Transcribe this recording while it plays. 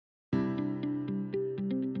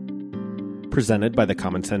Presented by the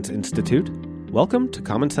Common Sense Institute, welcome to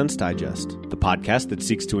Common Sense Digest, the podcast that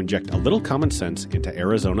seeks to inject a little common sense into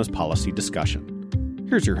Arizona's policy discussion.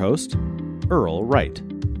 Here's your host, Earl Wright.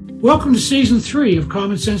 Welcome to Season 3 of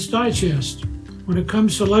Common Sense Digest. When it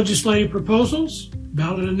comes to legislative proposals,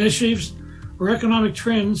 ballot initiatives, or economic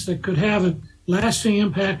trends that could have a lasting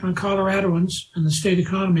impact on Coloradoans and the state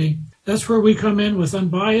economy, that's where we come in with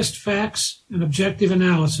unbiased facts and objective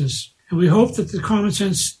analysis. And we hope that the Common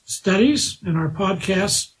Sense studies and our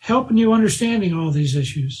podcasts help in you understanding all these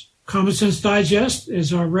issues. Common Sense Digest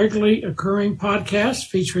is our regularly occurring podcast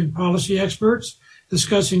featuring policy experts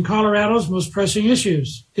discussing Colorado's most pressing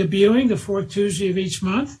issues. Debuting the fourth Tuesday of each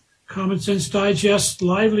month, Common Sense Digest's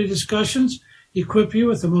lively discussions equip you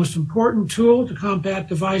with the most important tool to combat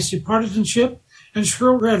divisive partisanship and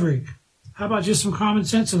shrill rhetoric. How about just some common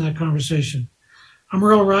sense in that conversation? I'm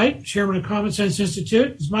Earl Wright, Chairman of Common Sense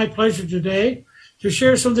Institute. It's my pleasure today to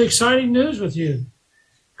share some of the exciting news with you.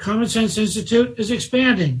 Common Sense Institute is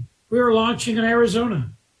expanding. We are launching in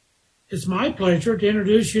Arizona. It's my pleasure to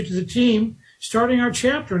introduce you to the team starting our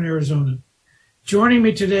chapter in Arizona. Joining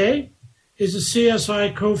me today is the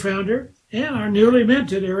CSI co-founder and our newly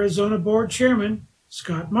minted Arizona Board Chairman,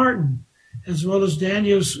 Scott Martin, as well as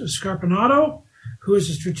Daniel Scarpinato, who is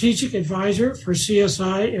a strategic advisor for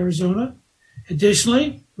CSI Arizona.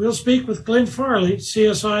 Additionally, we'll speak with Glenn Farley,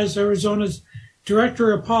 CSI Arizona's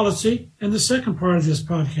Director of Policy, in the second part of this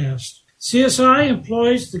podcast. CSI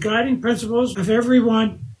employs the guiding principles of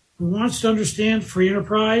everyone who wants to understand free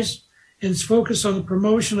enterprise and is focused on the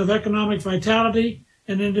promotion of economic vitality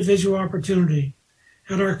and individual opportunity.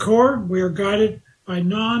 At our core, we are guided by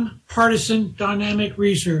nonpartisan dynamic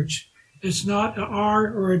research. It's not an R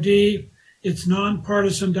or a D, it's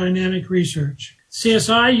nonpartisan dynamic research.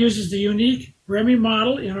 CSI uses the unique REMI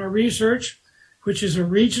model in our research, which is a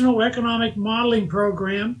regional economic modeling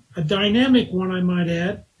program, a dynamic one I might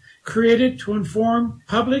add, created to inform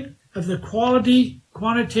public of the quality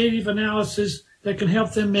quantitative analysis that can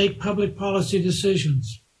help them make public policy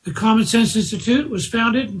decisions. The Common Sense Institute was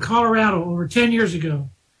founded in Colorado over 10 years ago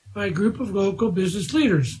by a group of local business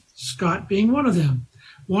leaders, Scott being one of them,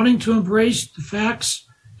 wanting to embrace the facts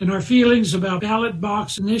and our feelings about ballot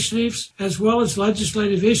box initiatives, as well as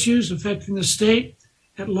legislative issues affecting the state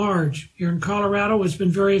at large. Here in Colorado, it's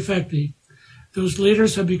been very effective. Those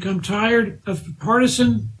leaders have become tired of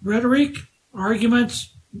partisan rhetoric,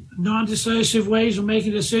 arguments, non-decisive ways of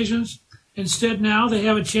making decisions. Instead, now they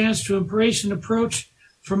have a chance to embrace an approach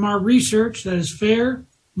from our research that is fair,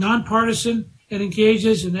 nonpartisan, and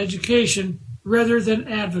engages in education rather than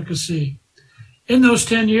advocacy. In those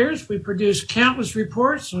 10 years, we produced countless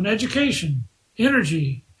reports on education,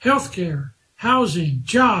 energy, healthcare, housing,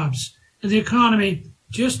 jobs, and the economy,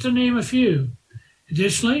 just to name a few.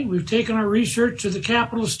 Additionally, we've taken our research to the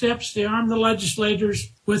capital steps to arm the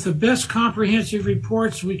legislators with the best comprehensive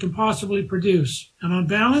reports we can possibly produce. And on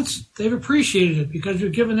balance, they've appreciated it because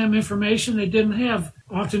we've given them information they didn't have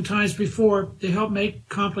oftentimes before to help make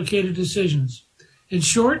complicated decisions. In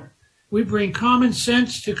short, we bring common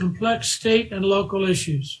sense to complex state and local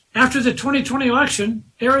issues. After the 2020 election,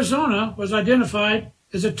 Arizona was identified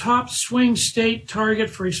as a top swing state target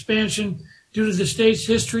for expansion due to the state's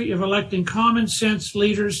history of electing common sense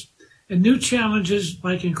leaders and new challenges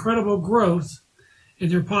like incredible growth in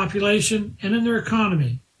their population and in their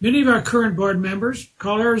economy. Many of our current board members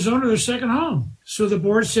call Arizona their second home, so the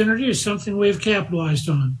board synergy is something we have capitalized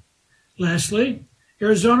on. Lastly,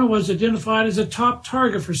 Arizona was identified as a top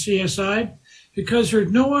target for CSI because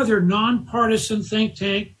there's no other nonpartisan think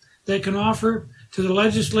tank that can offer to the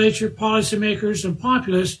legislature, policymakers, and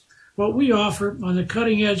populists what we offer on the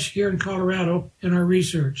cutting edge here in Colorado in our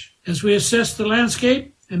research. As we assessed the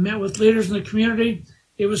landscape and met with leaders in the community,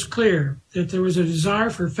 it was clear that there was a desire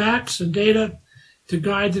for facts and data to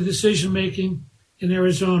guide the decision-making in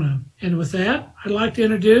Arizona. And with that, I'd like to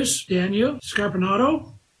introduce Daniel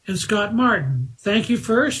Scarpinato and Scott Martin. Thank you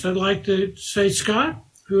first. I'd like to say Scott,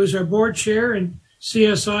 who is our board chair in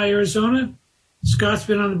CSI Arizona. Scott's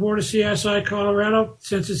been on the board of CSI Colorado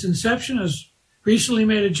since its inception, has recently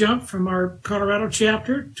made a jump from our Colorado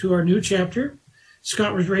chapter to our new chapter.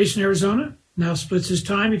 Scott was raised in Arizona, now splits his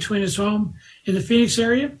time between his home in the Phoenix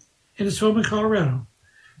area and his home in Colorado.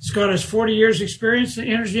 Scott has 40 years experience in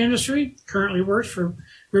the energy industry, currently works for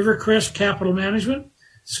Rivercrest Capital Management.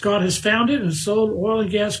 Scott has founded and sold oil and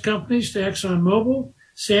gas companies to ExxonMobil,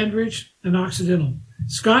 Sandridge, and Occidental.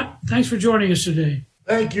 Scott, thanks for joining us today.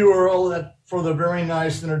 Thank you, Earl, for the very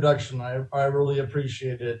nice introduction. I really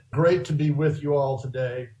appreciate it. Great to be with you all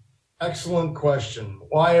today. Excellent question.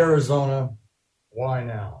 Why Arizona? Why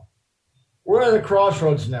now? We're at a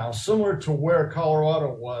crossroads now, similar to where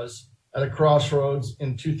Colorado was at a crossroads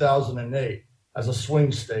in 2008 as a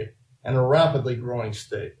swing state and a rapidly growing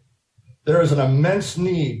state. There is an immense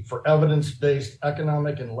need for evidence-based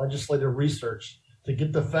economic and legislative research to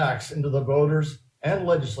get the facts into the voters' and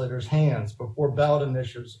legislators' hands before ballot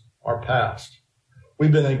initiatives are passed.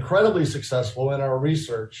 We've been incredibly successful in our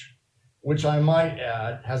research, which I might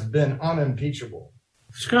add has been unimpeachable.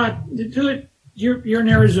 Scott, you're in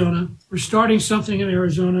Arizona. We're starting something in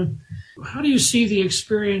Arizona. How do you see the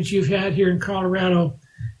experience you've had here in Colorado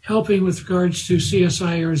helping with regards to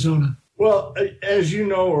CSI Arizona? Well, as you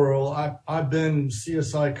know, Earl, I've been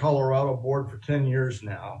CSI Colorado board for 10 years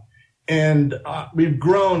now, and we've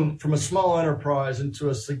grown from a small enterprise into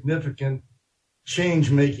a significant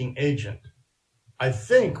change-making agent. I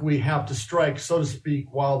think we have to strike, so to speak,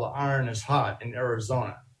 while the iron is hot in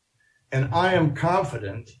Arizona. And I am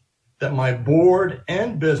confident that my board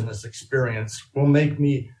and business experience will make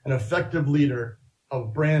me an effective leader of a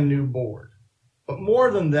brand new board. But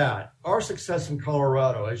more than that, our success in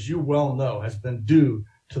Colorado, as you well know, has been due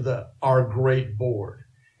to our great board.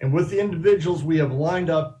 And with the individuals we have lined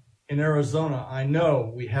up in Arizona, I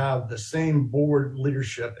know we have the same board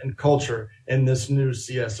leadership and culture in this new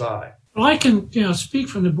CSI. Well, I can speak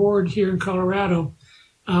from the board here in Colorado.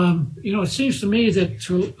 It seems to me that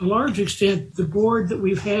to a large extent, the board that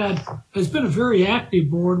we've had has been a very active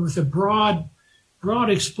board with a broad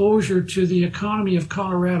exposure to the economy of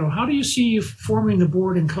Colorado. How do you see you forming the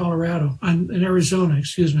board in in Arizona,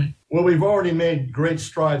 excuse me? Well, we've already made great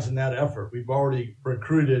strides in that effort. We've already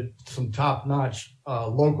recruited some top-notch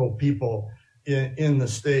local people in the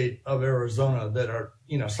state of Arizona that are,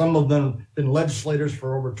 some of them have been legislators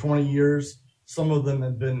for over 20 years. Some of them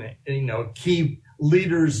have been, key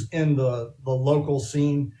leaders in the local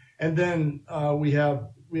scene. And then we have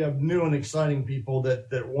new and exciting people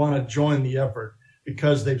that want to join the effort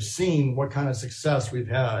because they've seen what kind of success we've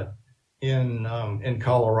had in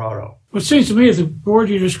Colorado. Well, it seems to me the board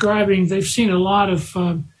you're describing, they've seen a lot of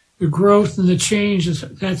the growth and the change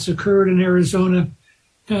that's occurred in Arizona.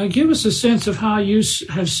 Give us a sense of how you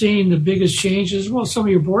have seen the biggest changes. Well, some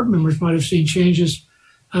of your board members might have seen changes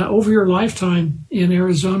over your lifetime in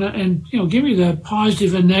Arizona, and give me the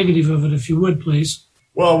positive and negative of it, if you would, please.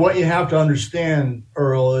 Well, what you have to understand,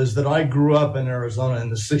 Earl, is that I grew up in Arizona in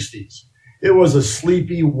the 60s. It was a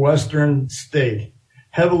sleepy western state,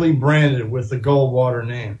 heavily branded with the Goldwater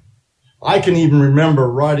name. I can even remember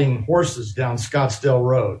riding horses down Scottsdale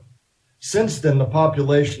Road. Since then, the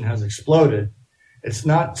population has exploded. It's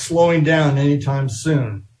not slowing down anytime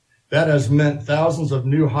soon. That has meant thousands of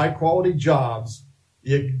new high-quality jobs.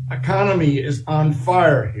 The economy is on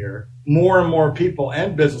fire here. More and more people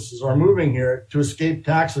and businesses are moving here to escape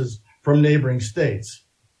taxes from neighboring states.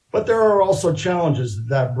 But there are also challenges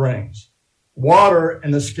that brings. Water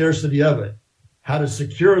and the scarcity of it. How to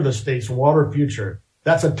secure the state's water future.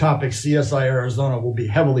 That's a topic CSI Arizona will be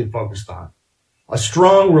heavily focused on. A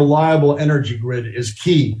strong, reliable energy grid is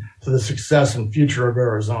key to the success and future of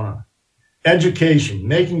Arizona. Education,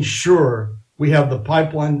 making sure we have the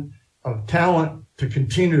pipeline of talent to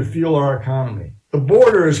continue to fuel our economy. The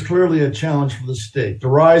border is clearly a challenge for the state. The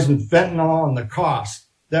rise in fentanyl and the cost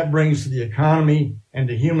that brings to the economy and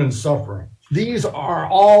to human suffering. These are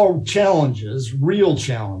all challenges, real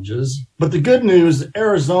challenges, but the good news,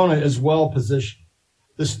 Arizona is well positioned.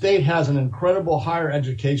 The state has an incredible higher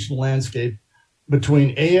education landscape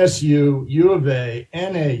between ASU, U of A,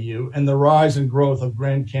 NAU, and the rise and growth of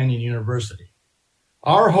Grand Canyon University.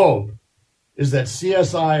 Our hope is that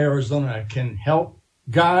CSI Arizona can help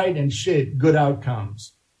guide and shape good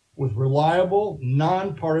outcomes with reliable,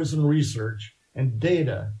 nonpartisan research and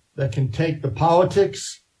data that can take the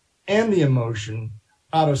politics and the emotion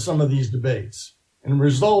out of some of these debates and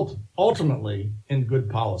result ultimately in good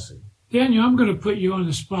policy. Daniel, I'm going to put you on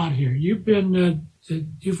the spot here.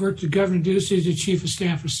 You've worked at Governor Ducey as the Chief of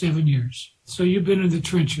Staff for 7 years. So you've been in the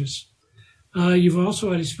trenches. You've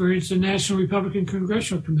also had experience in the National Republican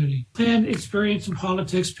Congressional Committee and experience in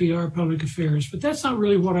politics, PR, public affairs. But that's not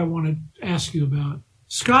really what I want to ask you about.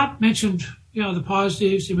 Scott mentioned, the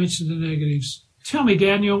positives. He mentioned the negatives. Tell me,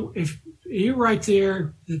 Daniel, if you're right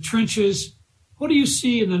there, the trenches, what do you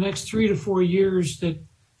see in the next 3 to 4 years that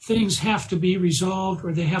things have to be resolved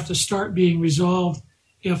or they have to start being resolved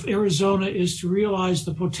if Arizona is to realize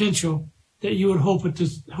the potential that you would hope it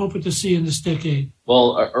to see in this decade?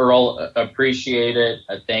 Well, Earl, appreciate it.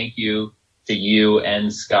 Thank you to you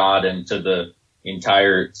and Scott and to the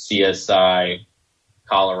entire CSI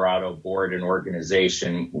Colorado board and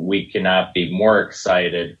organization. We cannot be more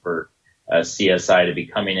excited for CSI to be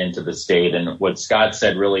coming into the state. And what Scott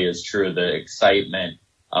said really is true. The excitement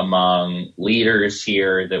among leaders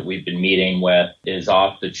here that we've been meeting with is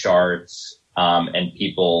off the charts, and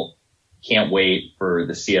people can't wait for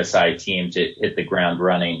the CSI team to hit the ground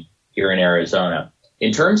running here in Arizona.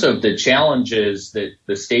 In terms of the challenges that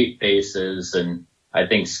the state faces, and I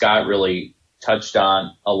think Scott really touched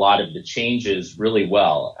on a lot of the changes really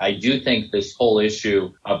well. I do think this whole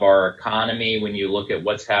issue of our economy, when you look at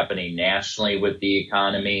what's happening nationally with the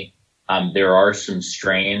economy, there are some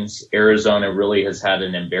strains. Arizona really has had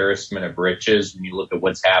an embarrassment of riches when you look at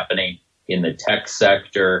what's happening in the tech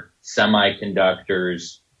sector,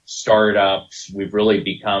 semiconductors, startups. We've really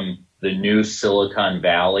become the new Silicon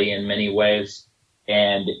Valley in many ways.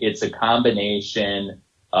 And it's a combination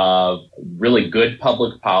of really good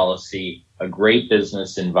public policy, a great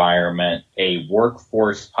business environment, a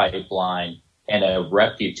workforce pipeline, and a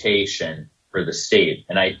reputation for the state.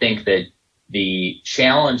 And I think that the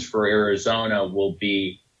challenge for Arizona will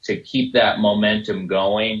be to keep that momentum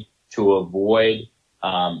going, to avoid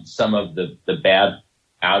some of the bad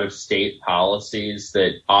out-of-state policies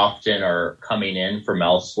that often are coming in from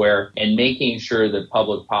elsewhere, and making sure that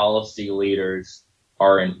public policy leaders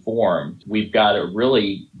are informed. We've got a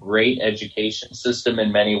really great education system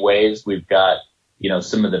in many ways. We've got,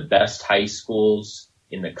 some of the best high schools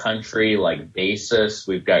in the country, like BASIS.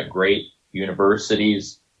 We've got great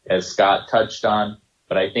universities, as Scott touched on.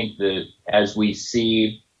 But I think that as we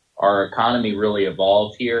see our economy really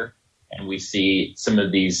evolve here, and we see some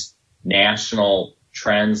of these national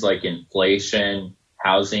trends like inflation,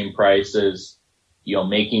 housing prices,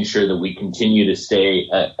 making sure that we continue to stay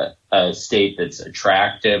a state that's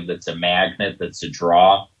attractive, that's a magnet, that's a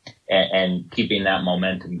draw, and keeping that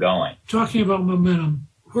momentum going. Talking about momentum,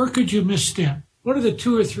 where could you misstep? What are the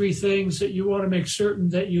 2 or 3 things that you want to make certain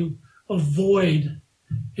that you avoid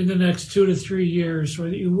in the next 2 to 3 years, or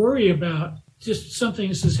that you worry about? Just something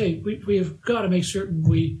that says, hey, we have got to make certain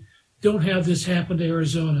we don't have this happen to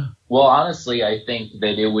Arizona. Well, honestly, I think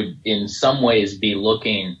that it would in some ways be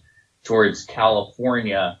looking towards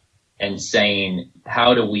California and saying,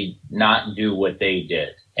 how do we not do what they did?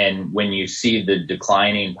 And when you see the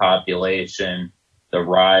declining population, the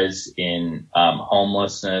rise in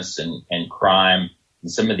homelessness and crime,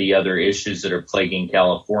 and some of the other issues that are plaguing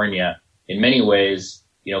California, in many ways,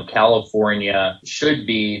 California should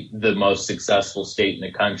be the most successful state in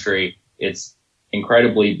the country. It's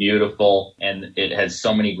incredibly beautiful, and it has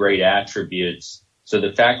so many great attributes. So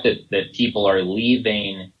the fact that people are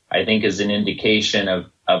leaving, I think, is an indication of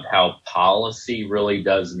how policy really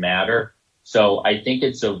does matter. So I think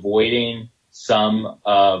it's avoiding some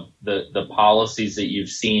of the policies that you've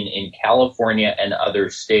seen in California and other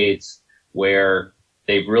states where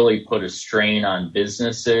they've really put a strain on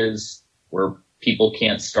businesses, where people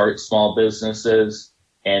can't start small businesses,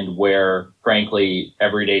 and where, frankly,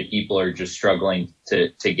 everyday people are just struggling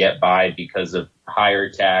to get by because of higher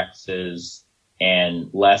taxes and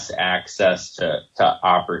less access to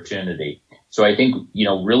opportunity. So I think,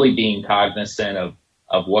 really being cognizant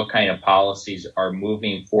of what kind of policies are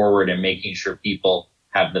moving forward and making sure people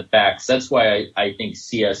have the facts. That's why I think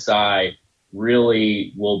CSI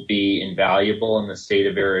really will be invaluable in the state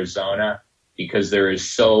of Arizona, because there is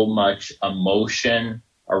so much emotion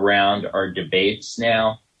around our debates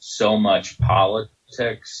now, so much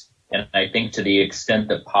politics. And I think to the extent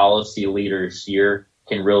that policy leaders here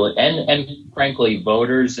can really, and frankly,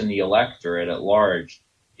 voters and the electorate at large,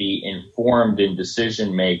 be informed in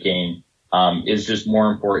decision making is just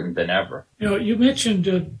more important than ever. You mentioned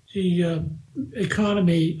the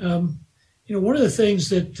economy. One of the things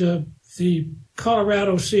that the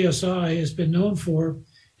Colorado CSI has been known for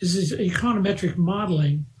is its econometric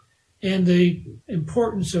modeling and the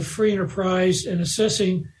importance of free enterprise and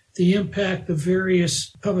assessing the impact of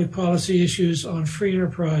various public policy issues on free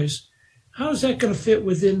enterprise. How is that going to fit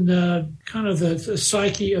within kind of the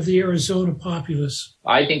psyche of the Arizona populace?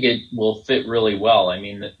 I think it will fit really well. I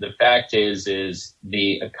mean, the fact is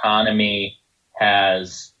the economy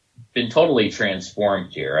has been totally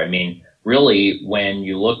transformed here. I mean, really, when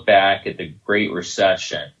you look back at the Great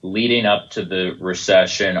Recession, leading up to the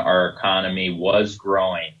recession, our economy was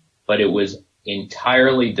growing, but it was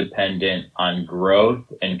entirely dependent on growth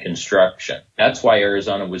and construction. That's why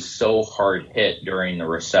Arizona was so hard hit during the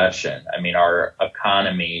recession. I mean, our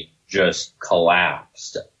economy just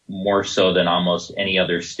collapsed more so than almost any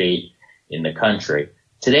other state in the country.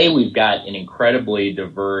 Today, we've got an incredibly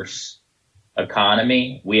diverse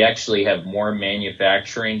economy. We actually have more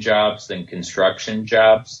manufacturing jobs than construction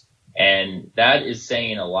jobs, and that is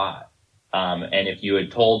saying a lot. And if you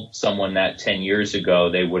had told someone that 10 years ago,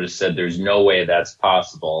 they would have said there's no way that's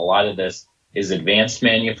possible. A lot of this is advanced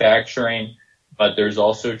manufacturing, but there's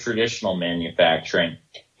also traditional manufacturing.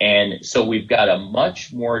 And so we've got a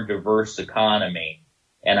much more diverse economy.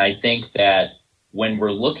 And I think that when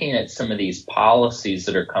we're looking at some of these policies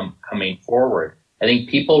that are coming forward, I think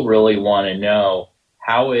people really want to know,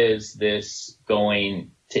 how is this going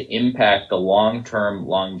to impact the long-term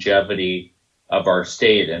longevity of our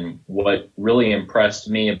state? And what really impressed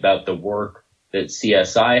me about the work that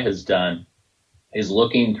CSI has done is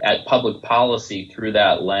looking at public policy through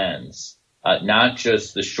that lens, not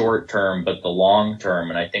just the short term, but the long term.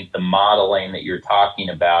 And I think the modeling that you're talking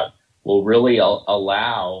about will really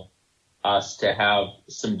allow us to have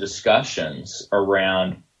some discussions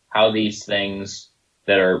around how these things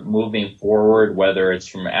that are moving forward, whether it's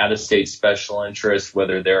from out-of-state special interests,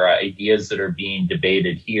 whether there are ideas that are being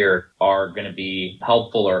debated here, are going to be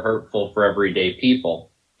helpful or hurtful for everyday people.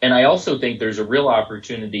 And I also think there's a real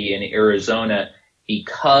opportunity in Arizona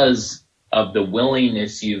because of the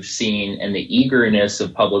willingness you've seen and the eagerness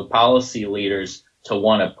of public policy leaders to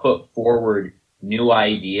want to put forward new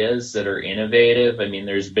ideas that are innovative. I mean,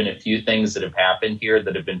 there's been a few things that have happened here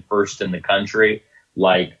that have been first in the country,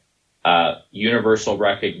 like universal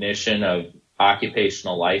recognition of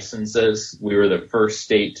occupational licenses. We were the first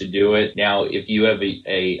state to do it. Now, if you have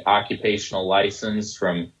a occupational license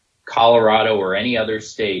from Colorado or any other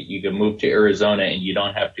state, you can move to Arizona and you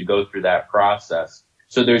don't have to go through that process.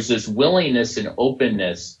 So there's this willingness and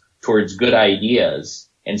openness towards good ideas.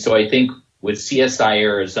 And so I think with CSI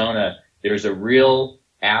Arizona, there's a real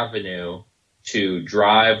avenue to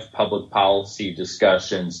drive public policy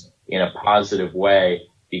discussions in a positive way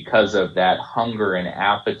because of that hunger and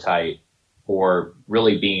appetite for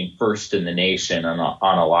really being first in the nation on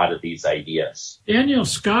a lot of these ideas. Daniel,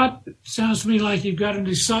 Scott, sounds to me like you've got an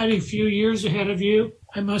exciting few years ahead of you.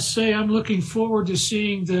 I must say I'm looking forward to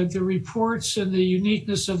seeing the reports and the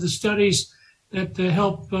uniqueness of the studies that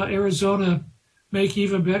help Arizona make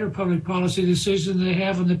even better public policy decisions than they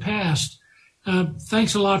have in the past.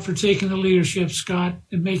 Thanks a lot for taking the leadership, Scott,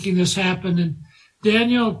 and making this happen. And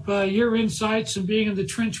Daniel, your insights and being in the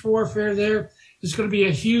trench warfare there is going to be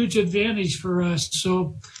a huge advantage for us.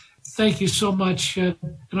 So thank you so much. And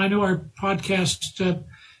I know our podcast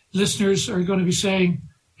listeners are going to be saying,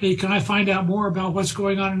 hey, can I find out more about what's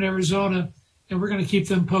going on in Arizona? And we're going to keep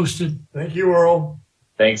them posted. Thank you, Earl.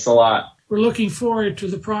 Thanks a lot. We're looking forward to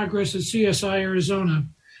the progress at CSI Arizona.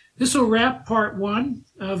 This will wrap part one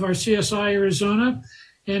of our CSI Arizona.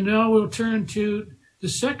 And now we'll turn to the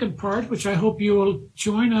second part, which I hope you will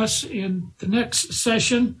join us in the next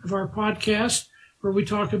session of our podcast, where we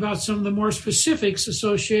talk about some of the more specifics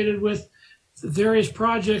associated with the various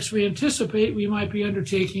projects we anticipate we might be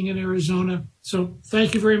undertaking in Arizona. So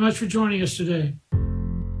thank you very much for joining us today.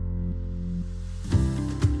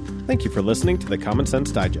 Thank you for listening to the Common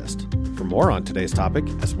Sense Digest. For more on today's topic,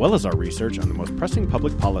 as well as our research on the most pressing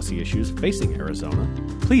public policy issues facing Arizona,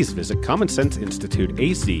 please visit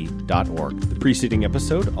CommonSenseInstituteAZ.org. The preceding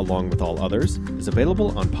episode, along with all others, is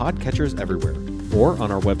available on podcatchers everywhere or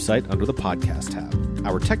on our website under the podcast tab.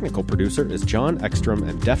 Our technical producer is John Ekstrom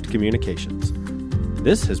and Deft Communications.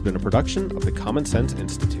 This has been a production of the Common Sense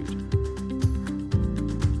Institute.